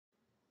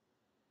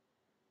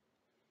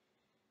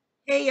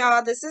Hey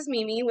y'all, this is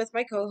Mimi with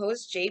my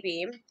co-host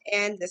JB,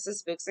 and this is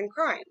Spooks and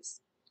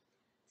Crimes.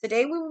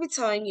 Today we will be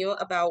telling you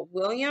about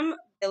William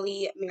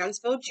Billy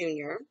Mansfield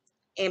Jr.,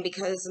 and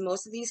because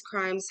most of these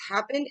crimes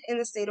happened in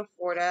the state of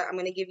Florida, I'm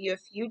going to give you a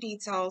few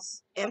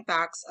details and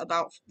facts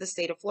about the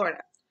state of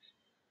Florida.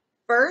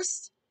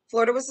 First,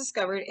 Florida was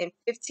discovered in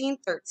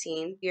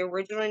 1513. The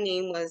original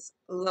name was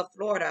La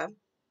Florida,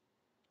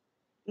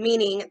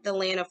 meaning the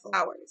land of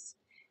flowers.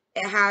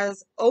 It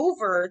has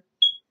over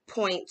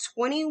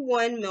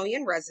 0.21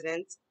 million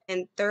residents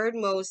and third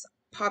most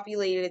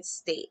populated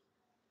state.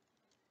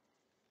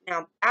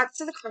 Now, back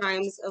to the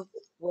crimes of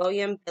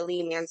William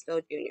Billy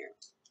Mansfield Jr.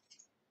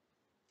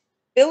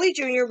 Billy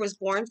Jr. was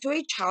born to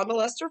a child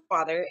molester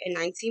father in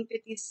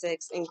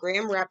 1956 in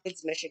Grand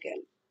Rapids,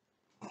 Michigan.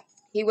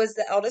 He was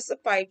the eldest of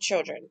 5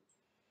 children.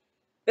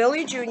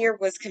 Billy Jr.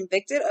 was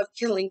convicted of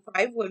killing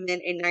 5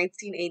 women in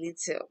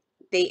 1982.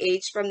 They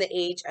aged from the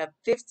age of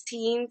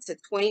 15 to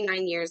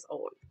 29 years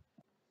old.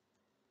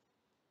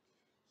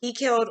 He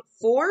killed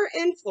 4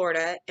 in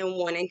Florida and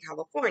 1 in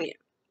California.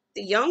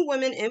 The young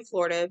women in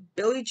Florida,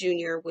 Billy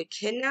Jr. would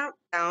kidnap,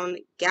 bound,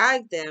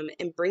 gag them,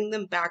 and bring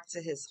them back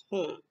to his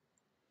home.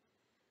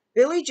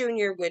 Billy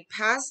Jr. would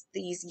pass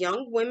these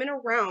young women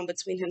around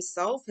between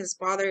himself, his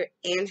father,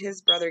 and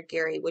his brother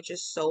Gary, which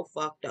is so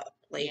fucked up.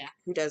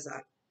 Who does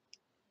that?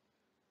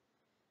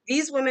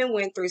 These women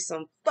went through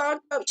some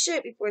fucked up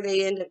shit before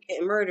they ended up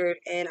getting murdered,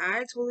 and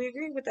I totally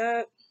agree with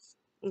that.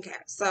 Okay,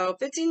 so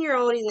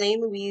 15-year-old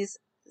Elaine Louise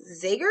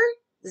Ziegler,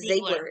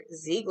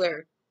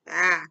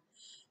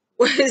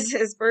 was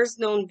his first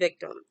known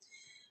victim.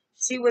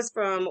 She was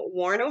from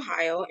Warren,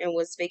 Ohio, and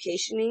was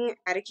vacationing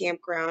at a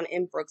campground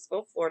in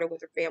Brooksville, Florida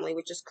with her family,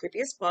 which is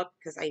creepy as fuck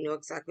because I know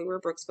exactly where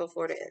Brooksville,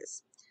 Florida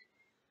is.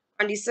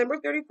 On December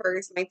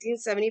 31st,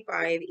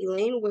 1975,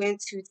 Elaine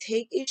went to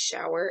take a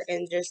shower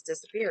and just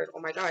disappeared. Oh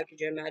my god, could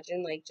you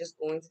imagine, just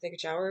going to take a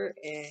shower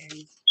and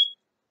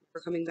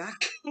never coming back?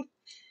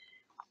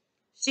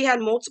 She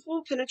had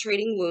multiple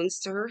penetrating wounds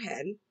to her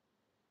head,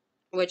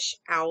 which,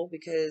 ow,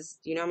 because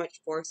do you know how much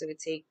force it would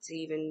take to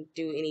even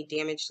do any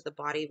damage to the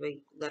body, but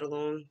let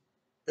alone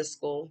the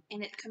skull?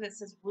 And because it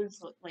says wounds,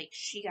 so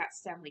she got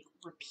stabbed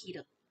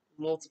repeatedly.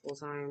 Multiple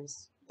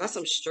times. That's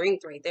some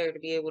strength right there to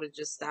be able to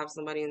just stab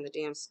somebody in the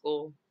damn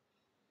skull.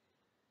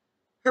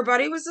 Her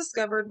body was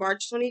discovered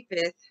March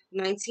 25th,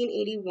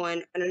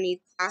 1981,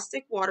 underneath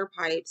plastic water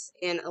pipes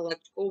and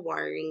electrical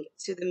wiring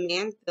to the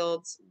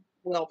Mansfield's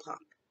well pump.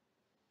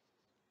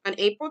 On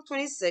April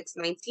 26,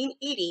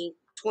 1980,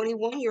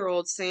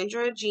 21-year-old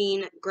Sandra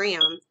Jean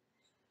Graham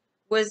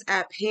was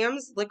at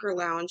Pam's Liquor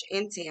Lounge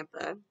in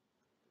Tampa.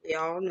 We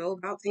all know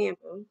about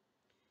Tampa.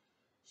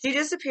 She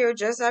disappeared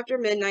just after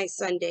midnight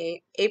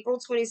Sunday, April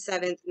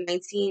 27th,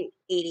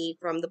 1980,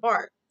 from the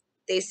bar.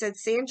 They said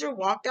Sandra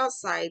walked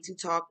outside to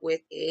talk with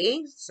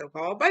a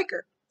so-called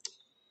biker.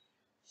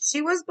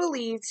 She was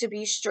believed to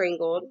be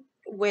strangled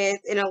with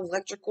an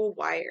electrical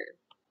wire.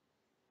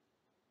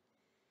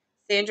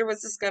 Sandra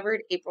was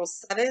discovered April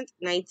 7th,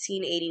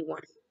 1981.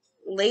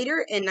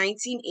 Later in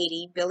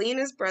 1980, Billy and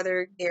his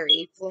brother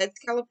Gary fled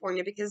to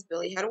California because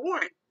Billy had a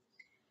warrant.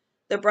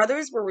 The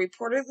brothers were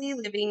reportedly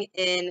living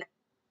in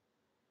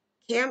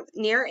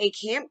near a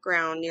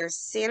campground near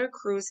Santa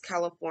Cruz,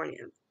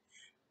 California.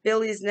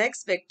 Billy's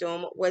next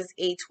victim was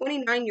a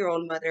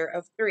 29-year-old mother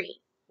of 3,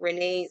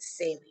 Renee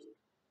Saling.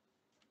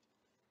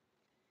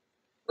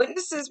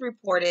 Witnesses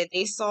reported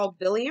they saw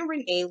Billy and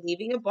Renee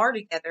leaving a bar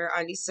together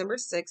on December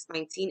 6,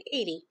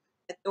 1980.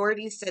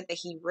 Authorities said that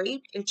he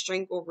raped and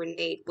strangled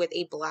Renee with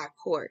a black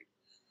cord.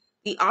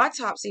 The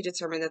autopsy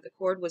determined that the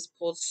cord was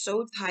pulled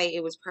so tight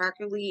it was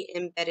practically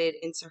embedded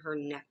into her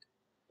neck.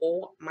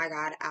 Oh my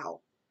god,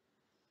 ow.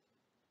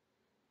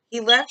 He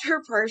left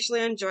her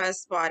partially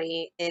undressed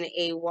body in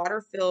a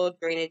water-filled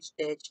drainage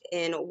ditch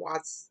in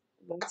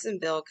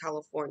Watsonville,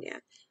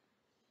 California.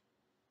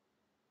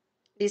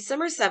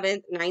 December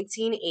 7th,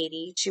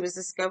 1980, she was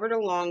discovered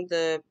along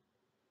the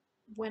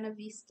Buena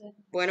Vista.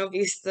 Buena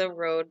Vista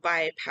Road by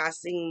a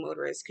passing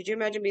motorist. Could you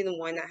imagine being the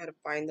one that had to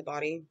find the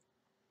body?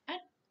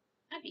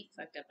 I'd be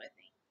fucked up, I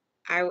think.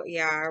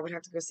 I would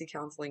have to go see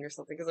counseling or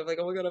something because I'm like,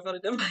 oh my god, I found a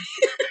dead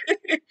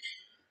body.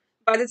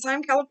 By the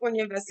time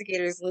California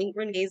investigators linked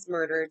Renee's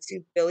murder to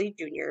Billy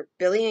Jr.,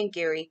 Billy and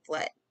Gary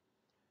fled.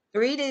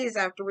 3 days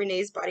after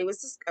Renee's body was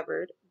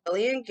discovered,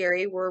 Billy and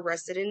Gary were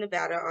arrested in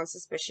Nevada on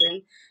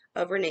suspicion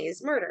of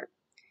Renee's murder.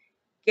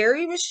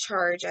 Gary was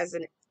charged as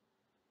an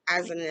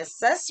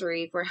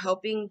accessory for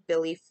helping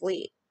Billy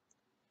flee.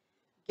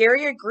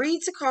 Gary agreed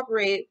to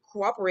cooperate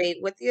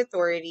with the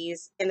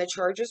authorities, and the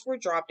charges were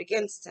dropped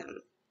against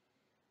him.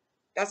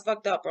 That's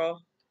fucked up, bro.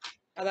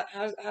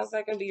 How's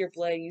that gonna be your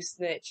blood? You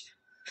snitch.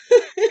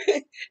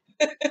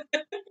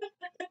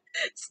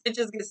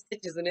 Stitches get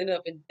stitches and end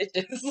up in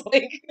ditches little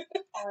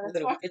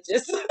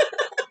bitches.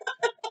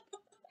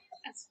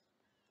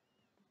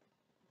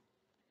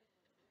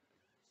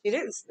 He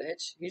didn't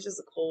snitch. He's just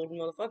a cold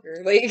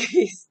motherfucker.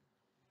 He's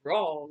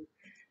wrong.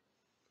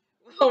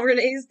 While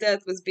Renee's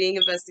death was being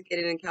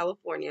investigated in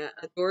California,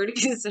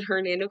 authorities in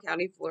Hernando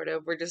County, Florida,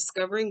 were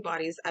discovering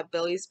bodies at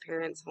Billy's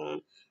parents'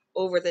 home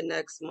over the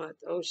next month.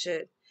 Oh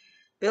shit.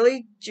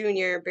 Billy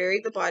Jr.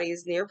 buried the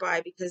bodies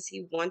nearby because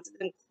he wanted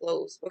them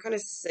close. What kind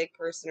of sick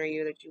person are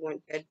you that you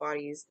want dead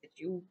bodies that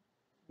you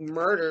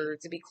murder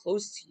to be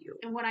close to you?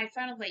 And when I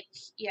found out, like,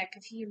 yeah,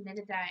 because he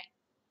admitted that,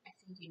 I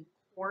think in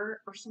court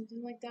or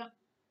something like that.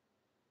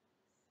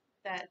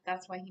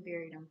 That's why he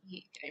buried him.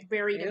 He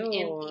buried him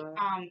in Ew.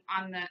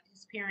 on the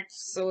his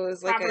parents' So it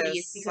was like a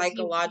properties because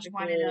psychological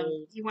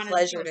he wanted them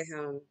pleasure to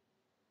close him.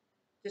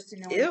 just to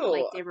know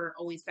like Ew. they were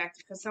always back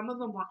because some of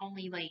them were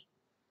only like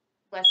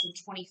less than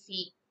 20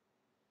 feet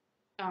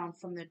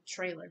from the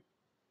trailer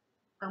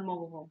or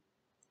mobile home.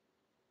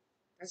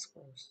 That's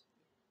gross.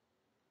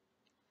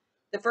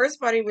 The first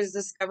body was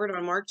discovered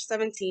on March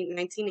 17,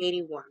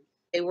 1981.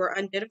 They were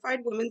unidentified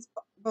women's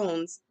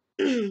bones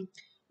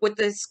with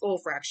the skull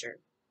fracture.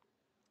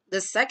 The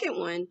second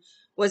one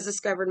was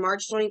discovered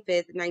March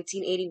 25th,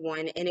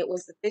 1981, and it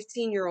was the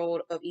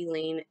 15-year-old of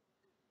Elaine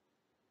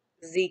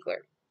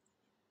Ziegler.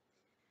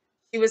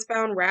 She was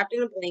found wrapped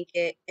in a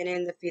blanket and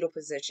in the fetal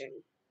position.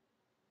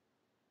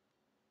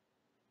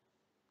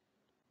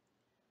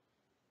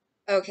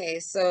 Okay,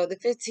 so the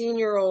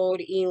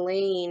 15-year-old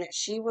Elaine,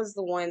 she was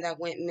the one that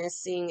went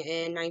missing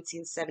in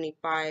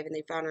 1975 and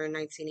they found her in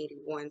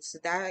 1981. So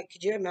that,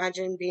 could you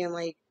imagine being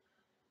like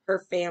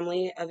her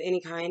family of any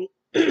kind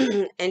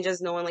and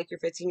just knowing like your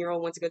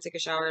 15-year-old went to go take a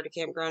shower at a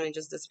campground and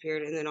just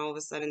disappeared and then all of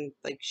a sudden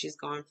like she's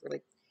gone for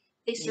like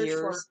They searched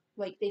for years?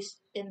 like they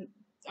and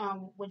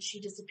when she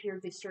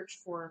disappeared, they searched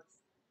for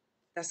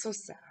That's so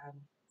sad.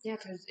 yeah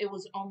because it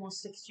was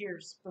almost 6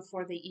 years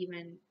before they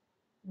even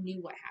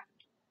knew what happened.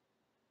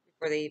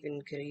 Before they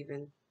even could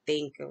even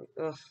think of,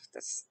 ugh,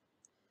 that's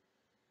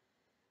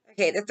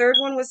okay. The third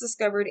one was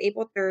discovered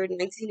April 3rd,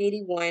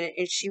 1981,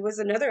 and she was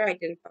another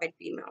identified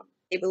female.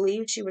 They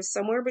believed she was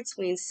somewhere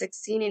between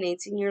 16 and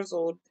 18 years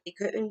old. They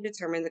couldn't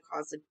determine the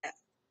cause of death.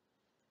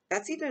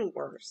 That's even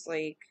worse.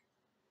 Like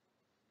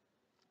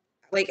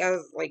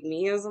as like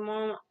me as a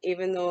mom,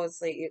 even though it's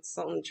like it's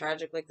something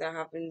tragic like that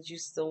happens, you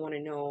still want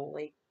to know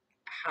like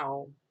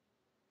how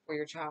for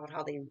your child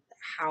how they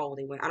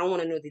went. I don't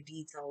want to know the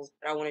details,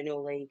 but I want to know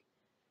like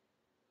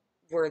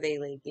were they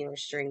like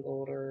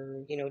strangled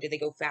or did they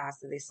go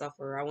fast? Did they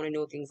suffer? I want to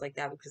know things like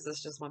that because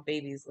that's just my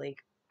babies. Like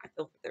I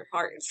feel for their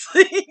hearts.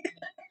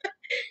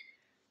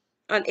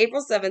 On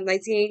April 7th,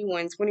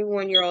 1981,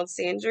 21-year-old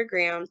Sandra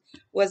Graham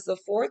was the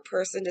fourth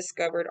person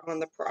discovered on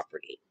the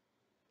property.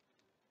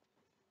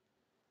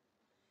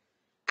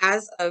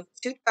 As of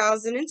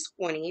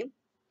 2020,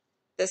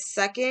 the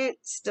second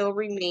still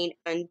remained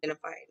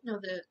unidentified. No,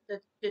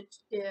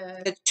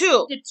 The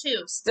two the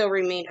two. still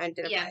remain Yeah,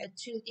 unidentified. the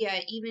two. Yeah,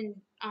 even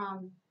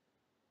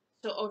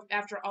so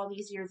after all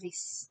these years, they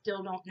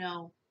still don't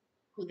know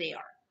who they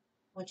are,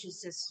 which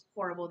is just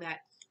horrible. That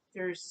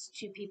there's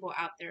two people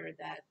out there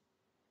that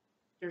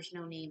there's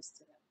no names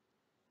to them.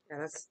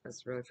 Yeah,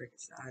 that's really freaking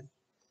sad.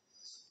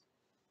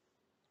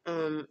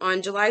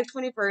 On July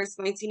 21st,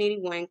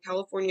 1981,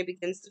 California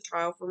begins the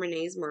trial for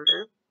Renee's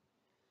murder.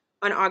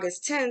 On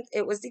August 10th,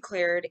 it was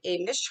declared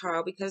a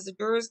mistrial because the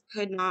jurors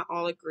could not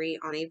all agree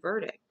on a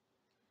verdict.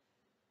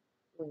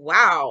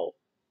 Wow.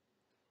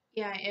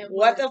 Yeah, it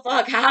What was. the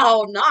fuck?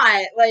 How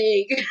not?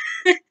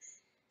 Like,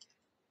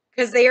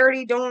 because they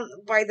already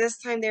don't, by this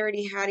time, they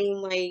already had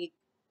him, like,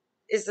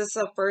 is this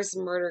a first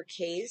murder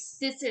case?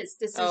 This is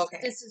Okay.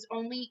 this is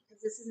only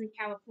because this is in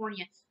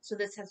California, so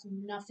this has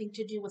nothing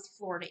to do with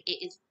Florida.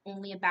 It is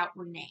only about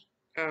Renee.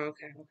 Oh,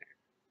 okay, okay.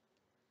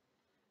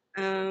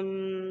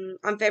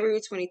 On February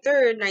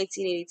 23rd,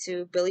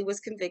 1982, Billy was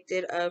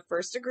convicted of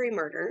first-degree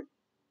murder.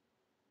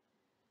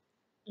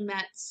 And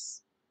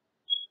that's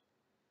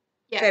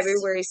yes.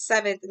 February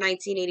 7th,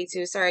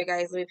 1982. Sorry,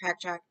 guys, let me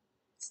backtrack.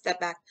 Step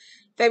back.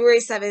 February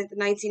 7th,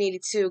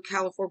 1982,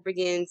 California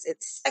begins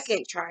its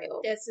second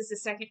trial. This is the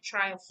second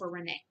trial for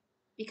Renee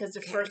because the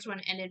Okay. first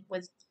one ended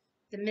with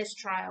the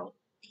mistrial.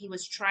 He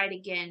was tried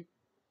again,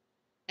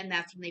 and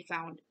that's when they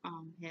found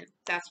him.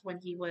 That's when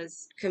he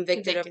was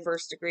Convicted of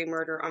first-degree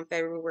murder on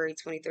February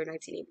 23rd,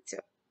 1982.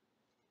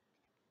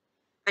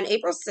 On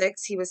April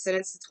 6th, he was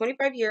sentenced to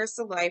 25 years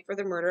to life for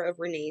the murder of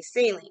Renee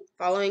Saling.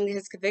 Following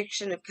his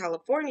conviction of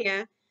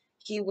California,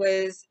 he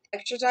was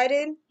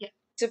extradited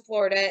to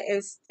Florida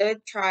and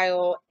stood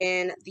trial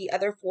in the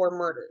other four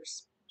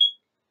murders.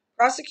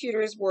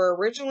 Prosecutors were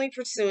originally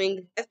pursuing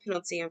the death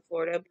penalty in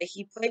Florida, but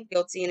he pled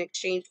guilty in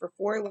exchange for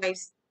 4 life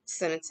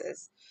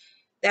sentences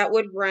that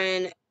would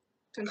run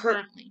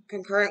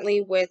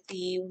concurrently with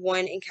the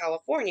one in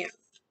California.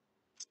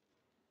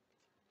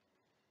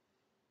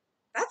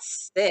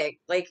 That's sick.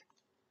 Like,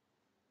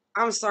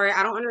 I'm sorry,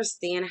 I don't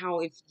understand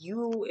how if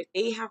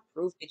they have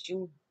proof that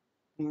you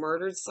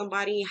murdered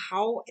somebody,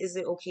 how is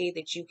it okay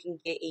that you can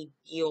get a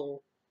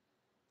deal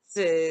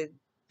to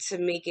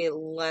make it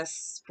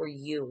less for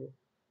you?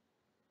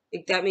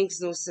 Like that makes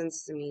no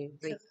sense to me.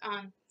 Like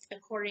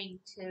according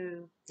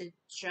to the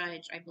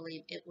judge, I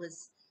believe it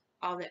was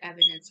all the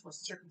evidence was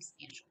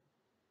circumstantial.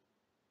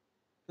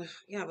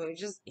 Yeah, but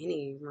just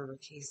any murder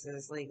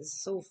cases, like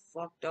it's so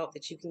fucked up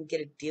that you can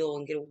get a deal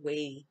and get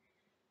away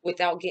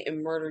without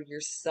getting murdered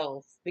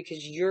yourself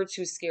because you're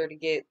too scared to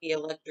get the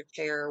electric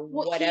chair or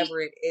Well,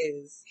 whatever it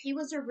is. he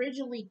was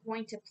originally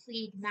going to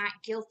plead not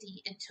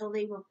guilty until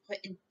they were put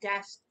in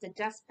the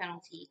death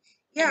penalty,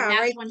 and Yeah, that's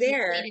right when he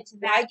there. pleaded to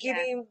that. Yeah.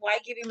 Why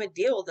give him a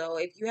deal though?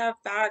 If you have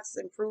facts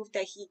and proof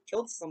that he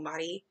killed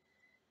somebody.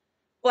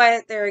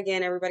 But there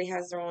again, everybody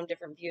has their own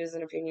different views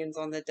and opinions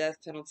on the death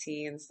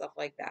penalty and stuff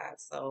like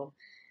that. So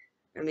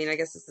I mean, I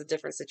guess it's the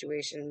different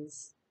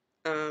situations.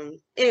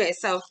 Anyway,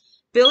 so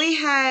Billy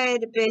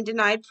had been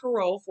denied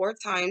parole 4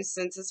 times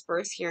since his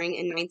first hearing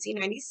in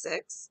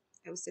 1996.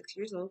 I was 6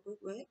 years old, but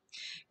what?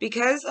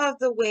 Because of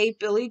the way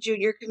Billy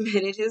Jr.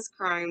 committed his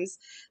crimes,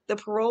 the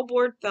parole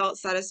board felt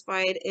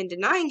satisfied in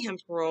denying him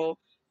parole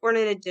for an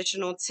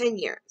additional 10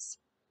 years.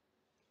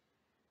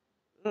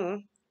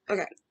 Mm,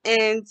 okay.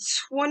 In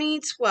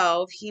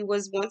 2012, he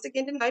was once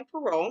again denied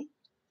parole.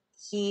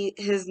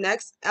 His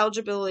next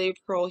eligibility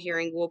parole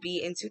hearing will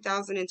be in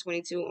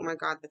 2022. Oh my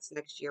God, that's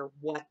next year.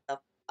 What the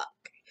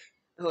fuck?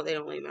 I hope they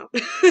don't let him out.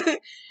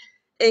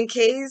 In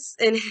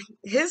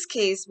his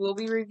case will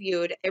be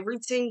reviewed every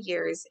 10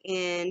 years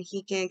and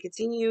he can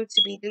continue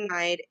to be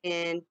denied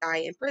and die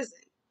in prison.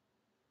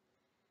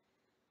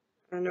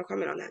 No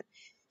comment on that.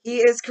 He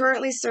is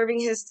currently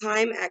serving his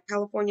time at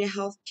California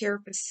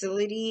Healthcare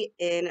Facility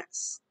in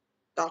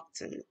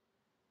Stockton.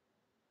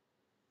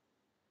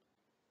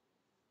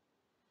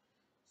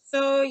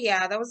 So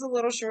yeah, that was a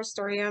little short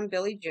story on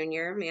Billy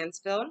Jr.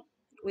 Mansfield.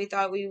 We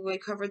thought we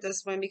would cover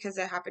this one because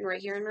it happened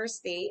right here in our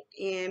state,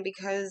 and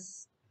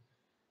because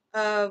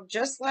of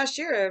just last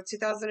year of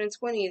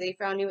 2020, they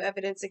found new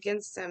evidence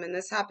against him, and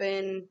this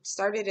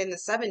started in the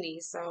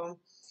 70s. So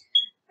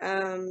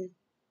um,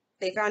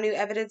 they found new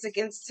evidence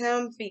against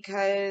him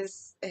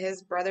because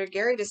his brother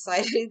Gary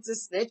decided to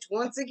snitch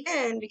once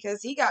again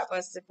because he got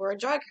busted for a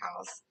drug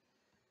house.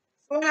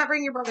 So why not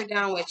bring your brother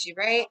down with you,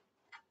 right?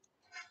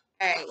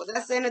 All right, well,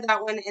 that's the end of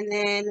that one. And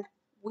then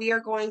we are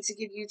going to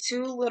give you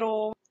two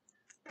little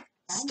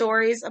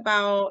stories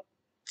about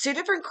two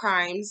different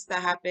crimes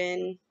that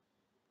happened,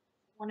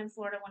 One in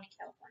Florida, one in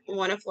California.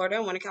 one in Florida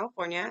and one in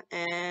California.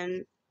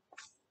 And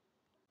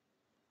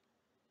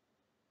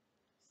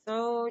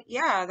so,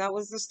 yeah, that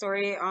was the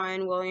story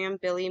on William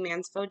Billy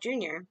Mansfield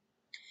Jr.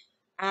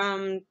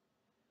 Um,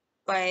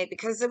 but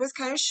because it was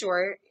kind of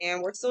short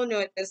and we're still new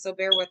at this, so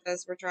bear with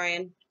us, we're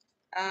trying.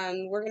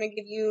 We're going to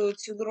give you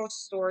two little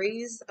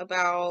stories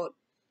about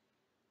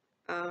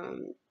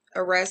um,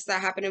 arrests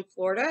that happened in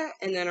Florida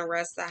and then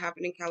arrests that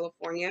happened in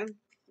California.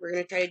 We're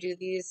going to try to do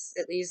these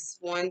at least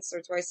once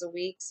or twice a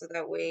week so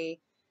that way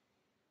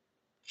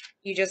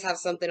you just have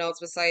something else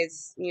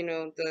besides,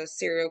 the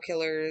serial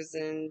killers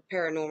and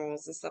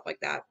paranormals and stuff like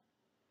that.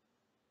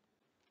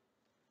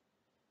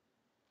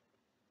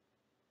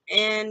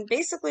 And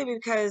basically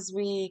because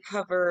we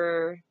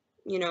cover,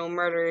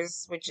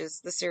 murders, which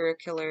is the serial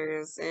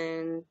killers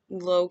and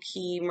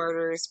low-key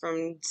murders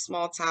from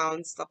small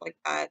towns, stuff like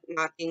that,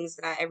 not things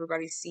that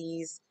everybody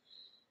sees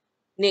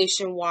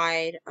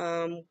nationwide.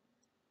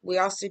 We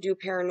also do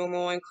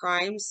paranormal and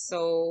crimes.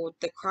 So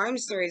the crime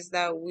stories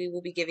that we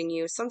will be giving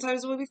you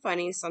sometimes will be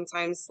funny,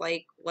 sometimes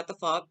like what the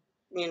fuck,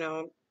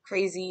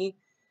 crazy,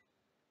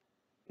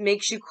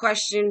 makes you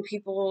question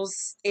people's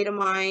state of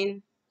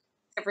mind,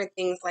 different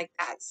things like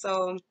that.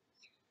 So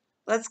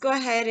let's go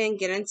ahead and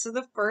get into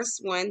the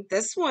first one.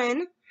 This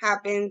one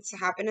happened to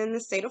happen in the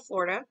state of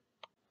Florida.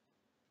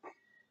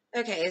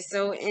 Okay,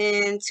 so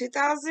in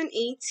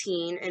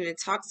 2018, an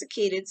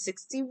intoxicated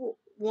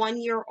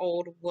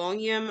 61-year-old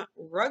William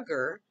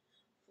Rugger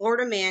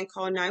Florida man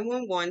called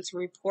 911 to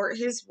report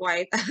his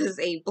wife as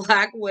a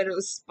black widow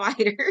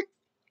spider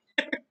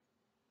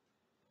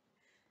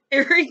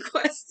and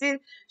requested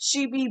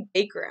she be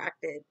Baker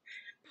acted.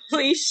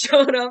 Police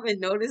showed up and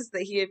noticed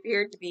that he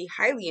appeared to be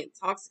highly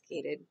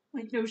intoxicated.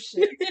 Like, no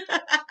shit.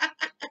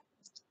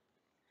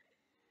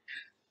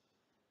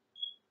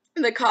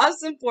 The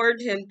cops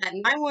informed him that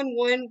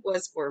 911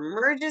 was for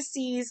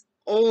emergencies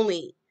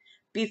only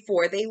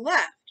before they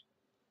left.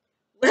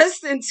 Less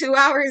than 2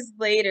 hours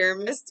later,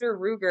 Mr.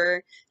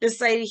 Ruger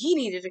decided he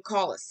needed to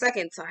call a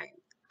second time.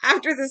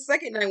 After the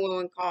second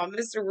 911 call,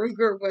 Mr.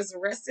 Ruger was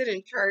arrested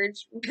and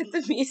charged with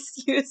the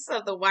misuse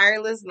of the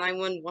wireless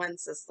 911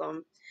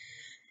 system.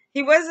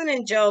 He wasn't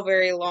in jail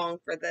very long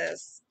for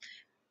this.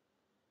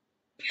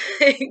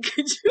 Could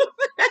you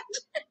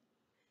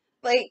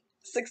like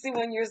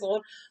 61 years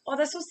old? Oh,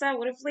 that's so sad.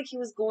 What if like he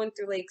was going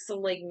through like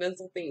some like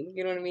mental thing?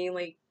 You know what I mean?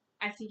 Like,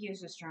 I think he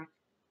was just drunk.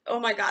 oh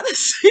my God,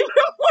 that's even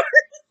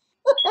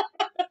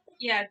worse.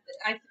 Yeah,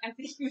 I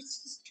think he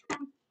was just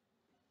drunk.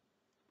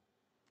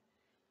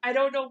 I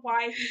don't know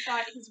why he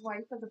thought his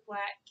wife was a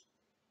black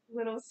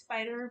little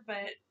spider,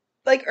 but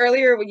Like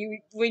earlier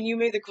when you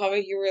made the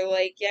comment, you were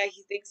like, yeah,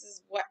 he thinks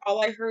his what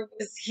all I heard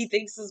was he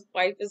thinks his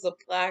wife is a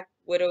black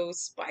widow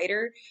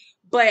spider.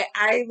 But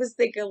I was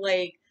thinking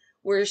like,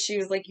 where she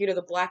was like,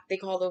 the black, they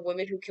call the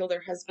women who kill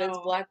their husbands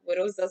Oh. black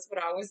widows. That's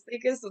what I was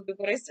thinking. So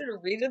when I started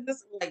reading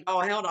this, I'm like, oh,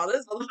 hell no,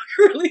 this motherfucker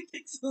really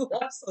thinks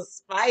that's a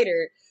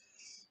spider.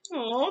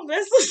 Oh,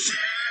 this is.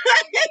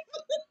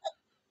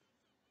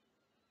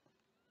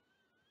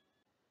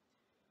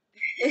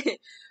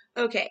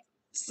 Okay,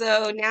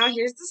 so now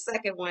here's the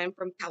second one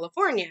from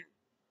California.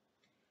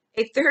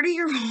 A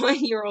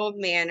 31-year-old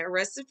man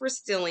arrested for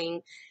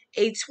stealing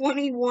a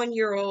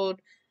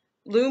 21-year-old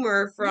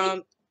lemur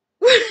from.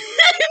 What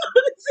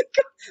is it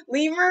called?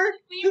 Lemur?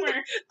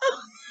 Lemur.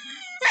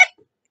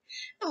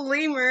 A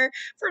lemur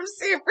from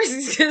San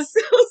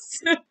Francisco.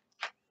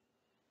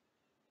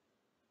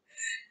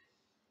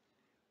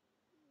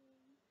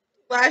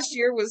 Last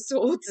year was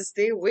told to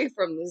stay away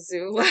from the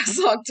zoo. Last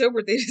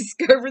October, they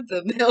discovered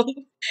the male.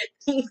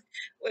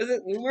 Was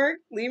it lemur?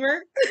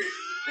 Lemur?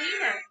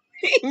 Lemur.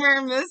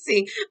 Lemur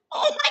missing.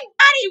 Oh my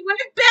god, he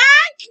went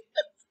back!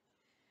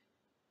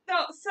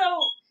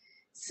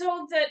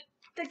 So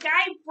the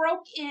guy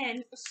broke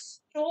in,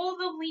 stole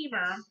the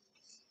lemur.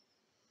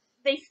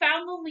 They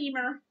found the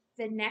lemur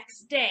the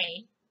next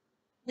day.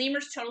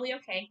 Lemur's totally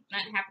okay.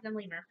 Nothing happened to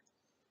lemur.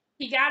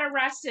 He got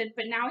arrested,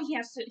 but now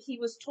he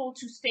was told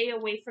to stay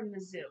away from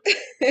the zoo.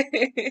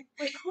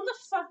 Like, who the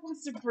fuck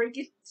wants to break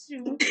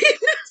into to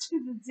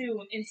the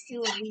zoo and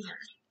steal a lemur?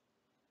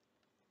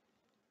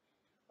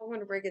 I want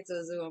to break into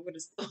the zoo. I'm going to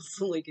steal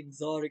some like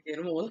exotic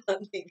animal.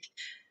 Not like,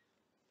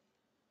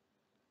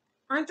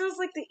 aren't those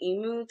like the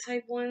emu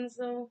type ones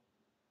though?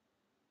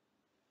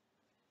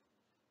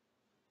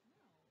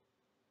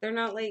 They're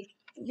not like,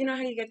 you know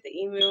how you get the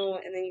emu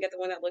and then you get the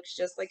one that looks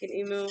just like an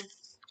emu.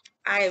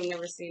 I have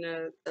never seen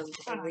a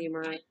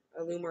lemur,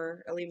 a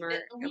lemur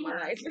in my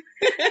life.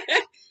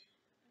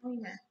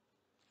 Lemur.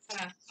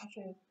 I'll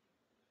show you.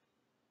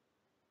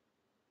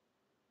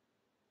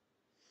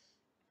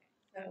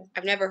 So,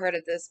 I've never heard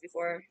of this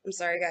before. I'm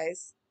sorry,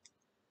 guys.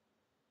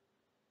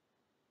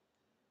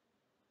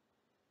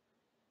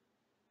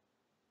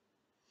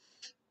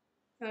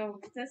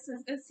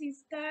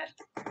 he's got.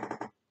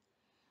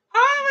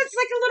 Oh, it's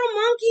like a little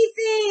monkey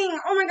thing.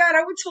 Oh my god,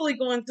 I would totally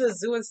go into the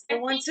zoo and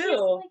steal one too.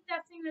 Like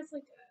that thing that's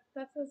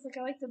like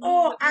I like to move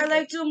Oh, it. I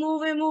like to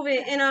move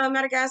it in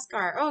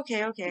Madagascar.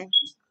 Okay, okay.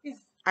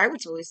 I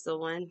would totally steal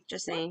one.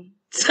 Just saying.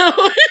 So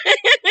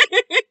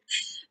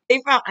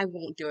they found. I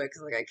won't do it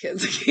because I got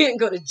kids. I can't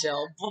go to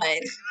jail.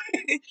 But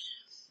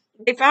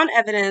they found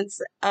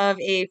evidence of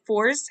a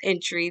forced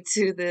entry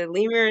to the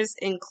lemur's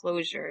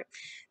enclosure.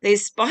 They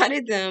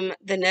spotted them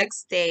the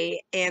next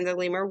day, and the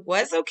lemur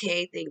was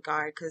okay, thank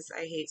God, because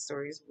I hate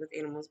stories with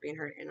animals being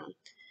hurt in them.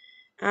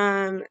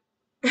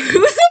 Who the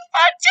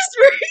fuck just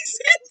breaks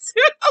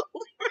into a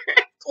lemur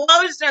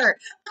enclosure?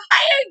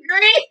 I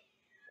agree.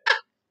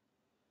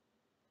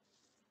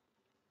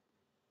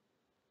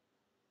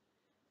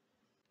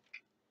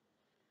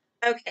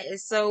 Okay,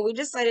 so we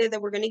decided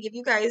that we're going to give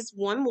you guys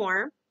one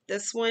more.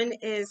 This one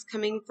is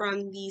coming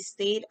from the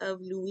state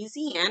of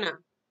Louisiana.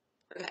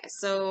 Okay,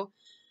 so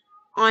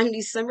on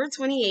December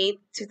 28th,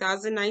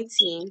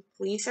 2019,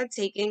 police had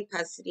taken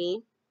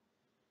custody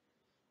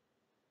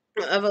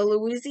of a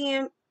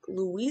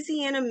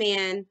Louisiana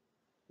man.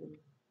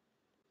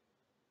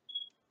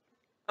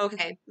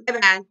 Okay, my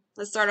bad.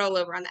 Let's start all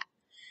over on that.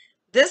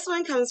 This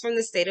one comes from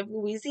the state of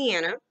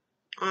Louisiana.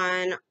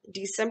 On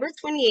December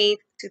 28th,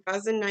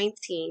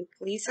 2019,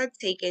 police had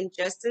taken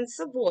Justin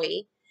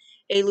Savoy,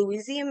 a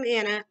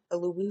Louisiana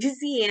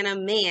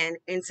man,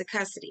 into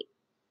custody.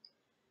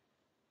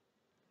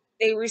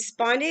 They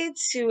responded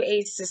to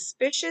a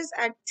suspicious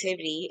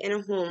activity in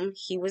a home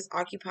he was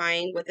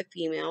occupying with a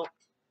female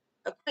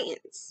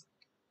acquaintance.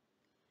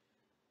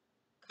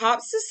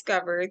 Cops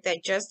discovered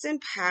that Justin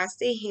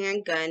passed a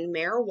handgun,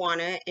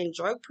 marijuana, and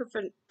drug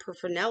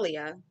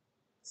paraphernalia,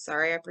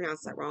 sorry I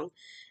pronounced that wrong,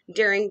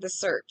 during the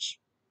search.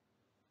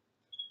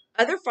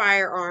 Other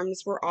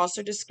firearms were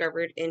also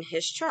discovered in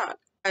his truck.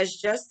 As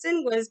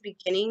Justin was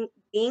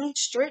being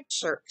strict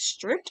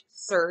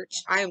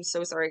search, I am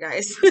so sorry,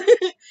 guys.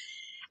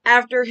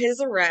 After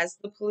his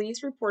arrest, the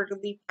police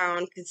reportedly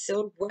found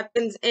concealed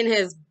weapons in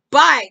his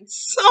butt.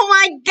 Oh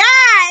my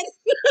god!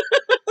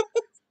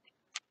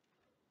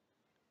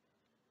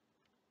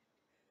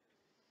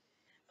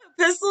 A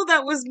pistol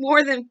that was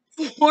more than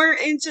 4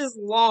 inches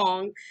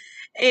long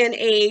and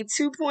a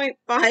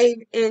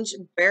 2.5-inch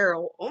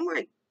barrel. Oh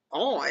my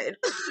god!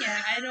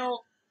 Yeah, I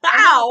don't.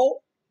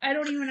 How? I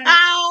don't even.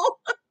 How?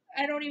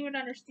 I don't even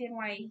understand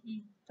why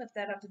he put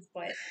that up his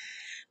butt.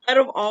 Out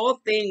of all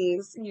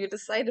things, you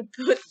decide to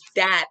put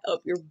that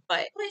up your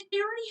butt. But they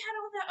already had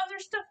all that other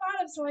stuff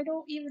on him, so I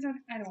don't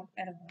even. I don't know.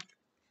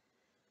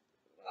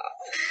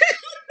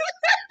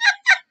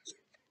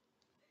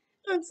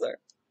 I'm sorry.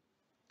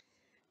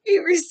 He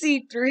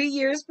received 3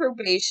 years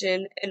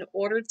probation and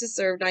ordered to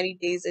serve 90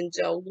 days in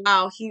jail.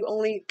 Wow, he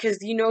only, because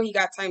he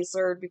got time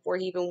served before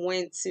he even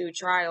went to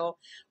trial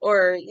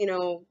or,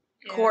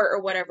 court or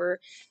whatever.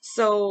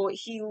 So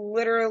he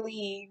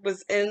literally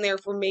was in there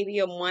for maybe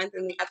a month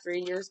and got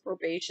 3 years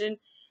probation.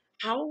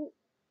 How,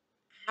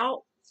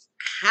 how,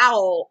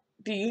 how?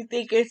 Do you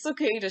think it's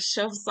okay to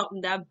shove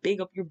something that big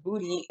up your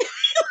booty?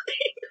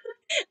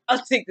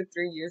 I'll take the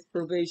 3 years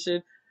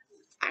probation.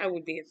 I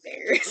would be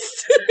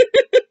embarrassed.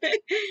 And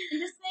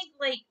just think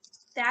like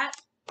that,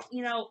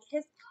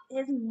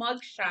 his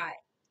mugshot,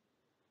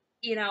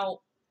 you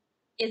know,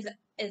 is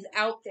is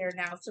out there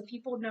now, so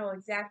people know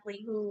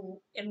exactly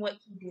who and what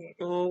he did.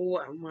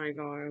 Oh my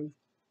god.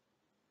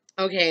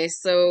 Okay,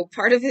 so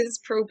part of his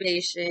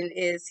probation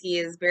is he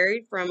is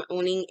buried from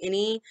owning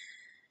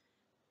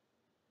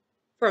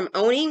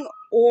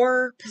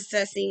or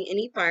possessing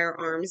any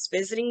firearms,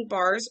 visiting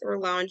bars or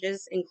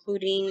lounges,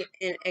 including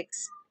an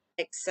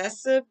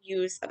excessive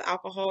use of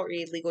alcohol or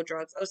illegal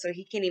drugs. Oh, so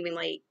he can't even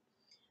like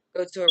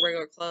go to a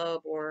regular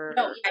club or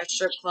No, yeah, a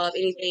strip club,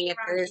 he anything. can't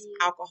If run there's any.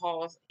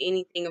 alcohol,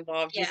 anything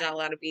involved, he's Yeah, not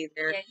allowed to be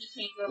there. yeah, he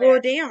can't go Well,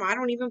 there. damn, I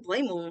don't even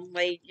blame him.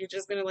 Like, you're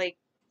just gonna like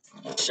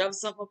shove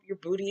stuff up your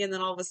booty, and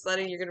then all of a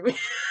sudden you're gonna be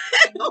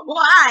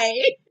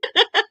why?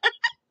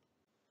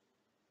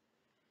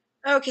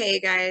 Okay,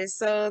 guys,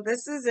 so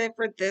this is it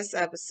for this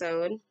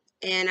episode.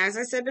 And as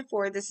I said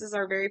before, this is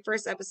our very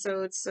first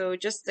episode, so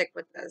just stick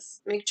with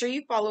us. Make sure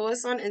you follow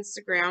us on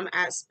Instagram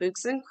at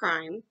Spooks and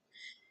Crime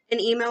and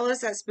email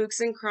us at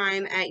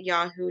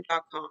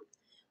spooksandcrime@yahoo.com.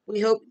 We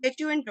hope that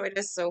you enjoyed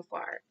us so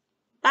far.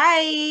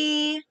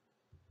 Bye!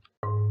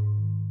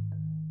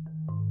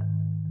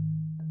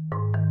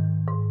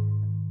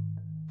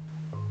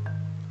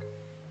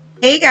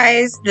 Hey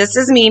guys, this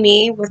is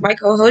Mimi with my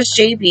co host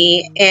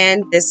JB,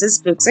 and this is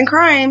Spooks and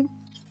Crime.